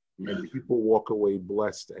Christ. And people walk away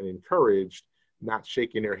blessed and encouraged, not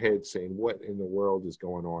shaking their head saying, what in the world is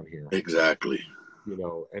going on here? Exactly.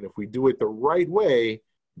 And if we do it the right way,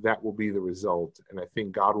 that will be the result. And I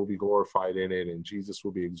think God will be glorified in it, and Jesus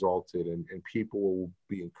will be exalted, and people will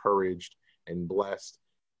be encouraged and blessed.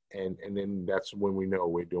 And then that's when we know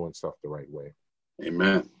we're doing stuff the right way.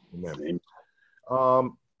 Amen.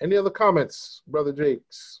 Any other comments, Brother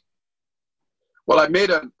Jakes? Well, I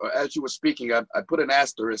made as you were speaking, I put an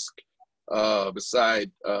asterisk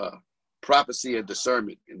beside prophecy and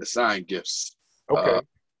discernment in the sign gifts. Okay.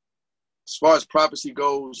 As far as prophecy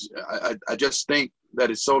goes, I just think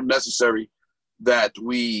that it's so necessary that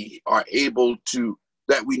we are able to,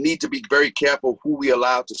 that we need to be very careful who we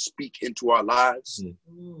allow to speak into our lives.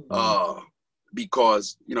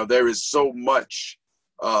 Because, there is so much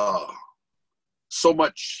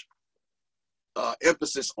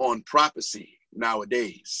emphasis on prophecy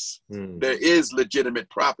nowadays. There is legitimate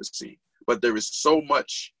prophecy, but there is so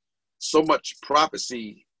much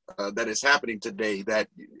prophecy that is happening today that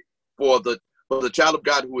for the child of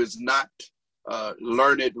God who is not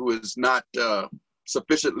learned, who is not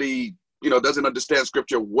sufficiently, doesn't understand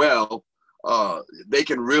scripture well, they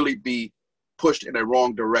can really be pushed in a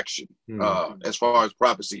wrong direction as far as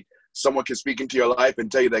prophecy. Someone can speak into your life and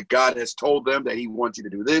tell you that God has told them that he wants you to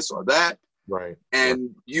do this or that. Right.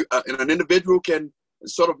 And you and an individual can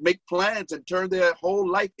sort of make plans and turn their whole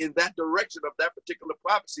life in that direction of that particular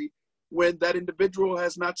prophecy when that individual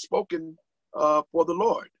has not spoken for the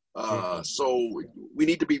Lord. So we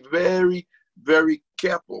need to be very, very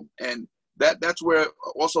careful. And that's where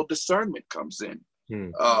also discernment comes in.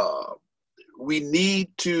 We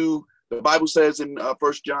need to, the Bible says in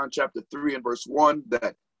 1 John chapter 3 and verse 1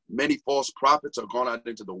 that many false prophets are gone out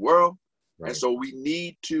into the world. Right. And so we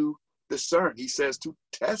need to discern. He says to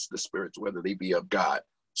test the spirits, whether they be of God.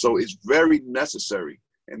 So it's very necessary.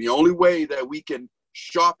 And the only way that we can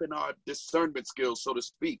sharpen our discernment skills, so to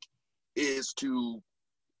speak, is to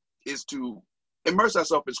immerse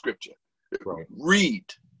ourselves in scripture. Right. Read,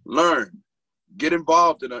 learn, get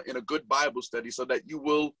involved in a good Bible study so that you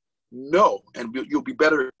will know and you'll be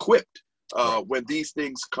better equipped when these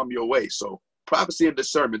things come your way. So prophecy and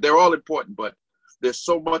discernment, they're all important, but there's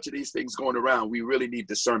so much of these things going around. We really need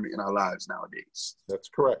discernment in our lives nowadays. That's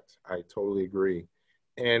correct. I totally agree.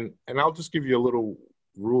 And I'll just give you a little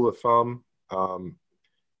rule of thumb.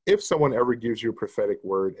 If someone ever gives you a prophetic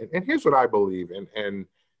word, and here's what I believe, and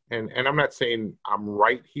I'm not saying I'm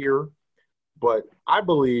right here, but I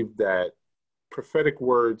believe that prophetic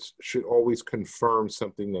words should always confirm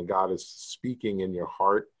something that God is speaking in your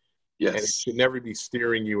heart. Yes. And it should never be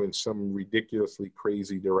steering you in some ridiculously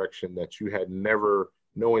crazy direction that you had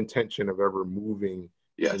no intention of ever moving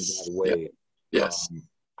in that way. Yes.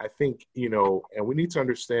 I think, and we need to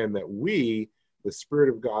understand that the Spirit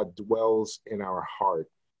of God dwells in our heart.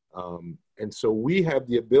 And so we have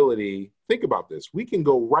the ability, think about this, we can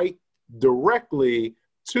go right directly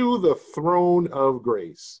to the throne of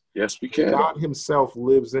grace. Yes, we can. God himself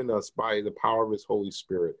lives in us by the power of his Holy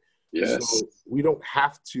Spirit. Yes. So we don't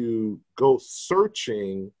have to go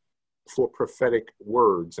searching for prophetic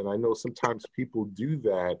words. And I know sometimes people do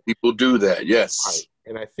that. People do that, yes. Right.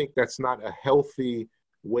 And I think that's not a healthy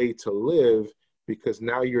way to live, because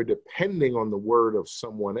now you're depending on the word of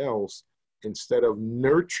someone else instead of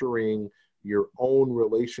nurturing your own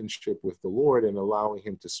relationship with the Lord and allowing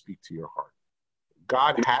him to speak to your heart.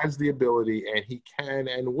 God has the ability, and he can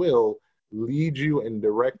and will lead you and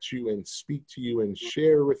direct you and speak to you and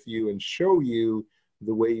share with you and show you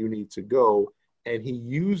the way you need to go. And he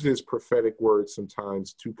uses prophetic words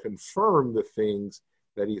sometimes to confirm the things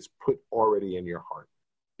that he's put already in your heart.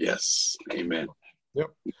 Yes. Amen. Yep.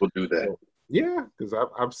 People do that. So, yeah, because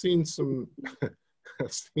I've seen some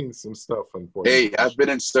I've seen some stuff, unfortunately. Hey, I've been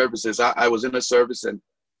in services. I was in a service, and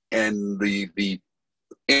the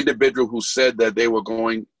individual who said that they were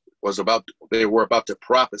about to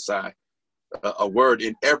prophesy a word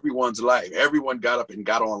in everyone's life. Everyone got up and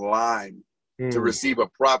got online to receive a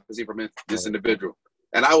prophecy from this individual.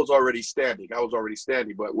 And I was already standing.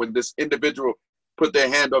 But when this individual put their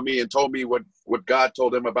hand on me and told me what God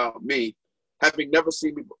told them about me, having never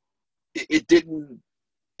seen me, it didn't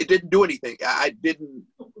do anything. I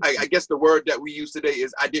guess the word that we use today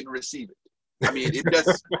is I didn't receive it. I mean, it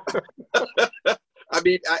just, I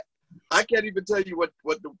mean, I can't even tell you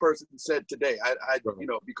what the person said today.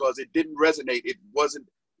 Because it didn't resonate. It wasn't,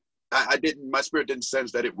 my spirit didn't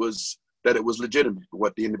sense that it was legitimate,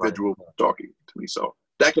 what the individual was talking to me. So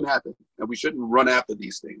that can happen, and we shouldn't run after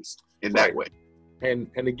these things in that way. And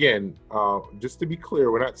again, just to be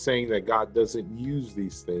clear, we're not saying that God doesn't use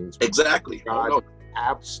these things. Exactly. God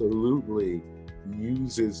absolutely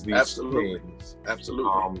uses these things.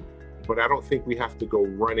 Absolutely. But I don't think we have to go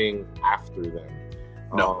running after them.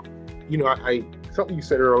 No. Something you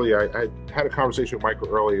said earlier, I had a conversation with Michael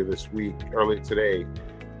earlier today,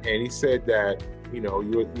 and he said that,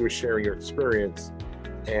 you were sharing your experience.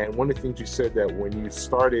 And one of the things you said, that when you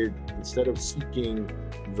started, instead of seeking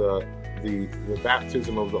the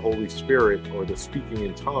baptism of the Holy Spirit or the speaking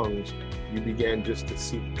in tongues, you began just to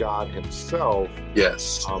seek God himself.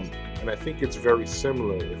 Yes. And I think it's very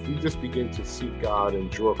similar. If we just begin to seek God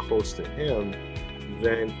and draw close to him,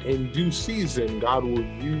 then in due season, God will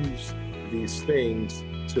use these things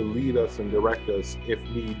to lead us and direct us if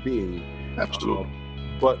need be. Absolutely.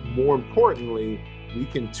 But more importantly, we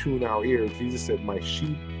can tune our ears. Jesus said, my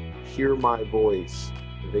sheep hear my voice.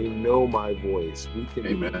 They know my voice. We can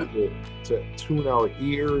begin to tune our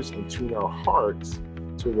ears and tune our hearts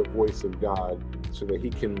to the voice of God, so that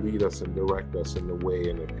he can lead us and direct us in the way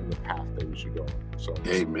and in the path that we should go. So,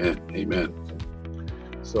 Amen.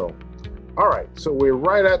 So, all right. So we're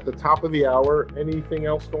right at the top of the hour. Anything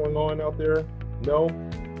else going on out there? No?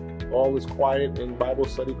 All is quiet in Bible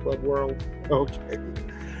Study Club world? Okay.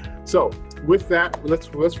 So with that,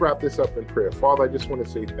 let's wrap this up in prayer. Father, I just want to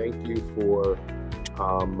say thank you for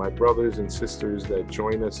my brothers and sisters that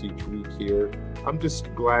join us each week here. I'm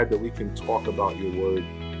just glad that we can talk about your word.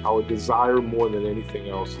 Our desire more than anything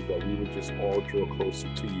else is that we would just all draw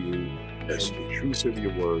closer to you and the truth of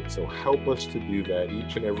your word. So help us to do that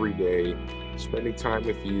each and every day, spending time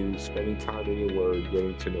with you, spending time in your word,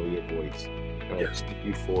 getting to know your voice. And I thank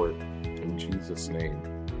you for it in Jesus' name.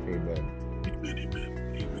 Amen.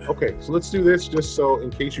 Amen. Okay, so let's do this just so in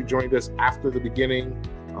case you joined us after the beginning.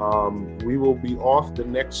 We will be off the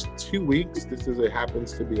next 2 weeks. This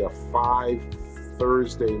happens to be a 5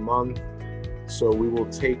 Thursday month. So we will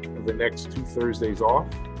take the next 2 Thursdays off,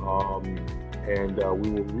 and we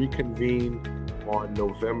will reconvene on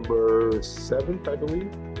November 7th, I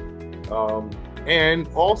believe. And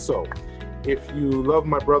also, if you love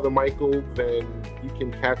my brother Michael, then you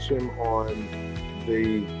can catch him on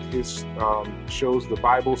his shows, The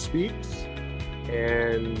Bible Speaks,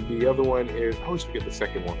 and the other one is, I always forget the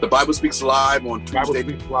second one. The Bible Speaks Live on Tuesday. Bible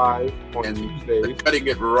Speaks Live on and Tuesdays. The Cutting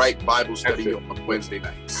It Right Bible Study on Wednesday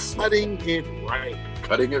nights. Cutting it right.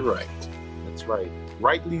 Cutting it right. That's right.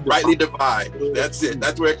 Rightly divide. That's it.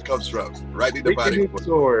 That's where it comes from. Rightly dividing.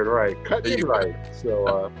 Sword, right. Cutting it right.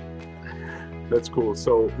 So that's cool.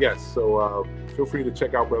 So yes. So feel free to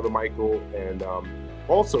check out Brother Michael, and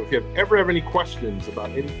also if you ever have any questions about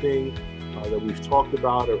anything that we've talked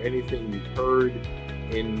about or anything you've heard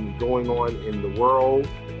going on in the world,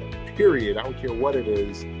 period, I don't care what it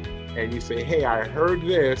is, and you say, hey, I heard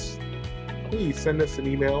this, please send us an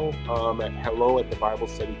email at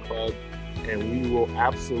hello@thebiblestudyclub, and we will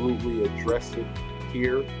absolutely address it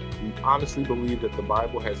here. We honestly believe that the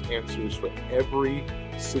Bible has answers for every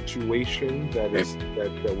situation that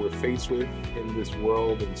we're faced with in this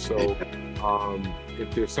world, and so if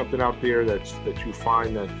there's something out there that you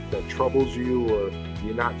find that troubles you, or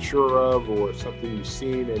you're not sure of, or something you've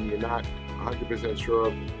seen and you're not 100% sure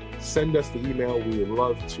of, send us the email. We would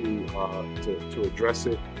love to address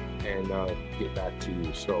it and get back to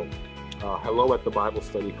you. So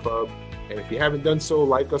hello@thebiblestudyclub. And if you haven't done so,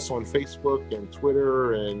 like us on Facebook and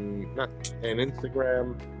Twitter and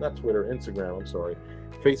Instagram. Not Twitter, Instagram, I'm sorry.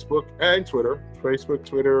 Facebook and Twitter. Facebook,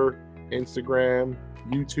 Twitter, Instagram,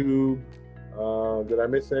 YouTube. Did I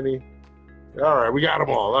miss any? All right, we got them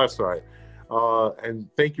all. That's right. And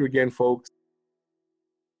thank you again, folks.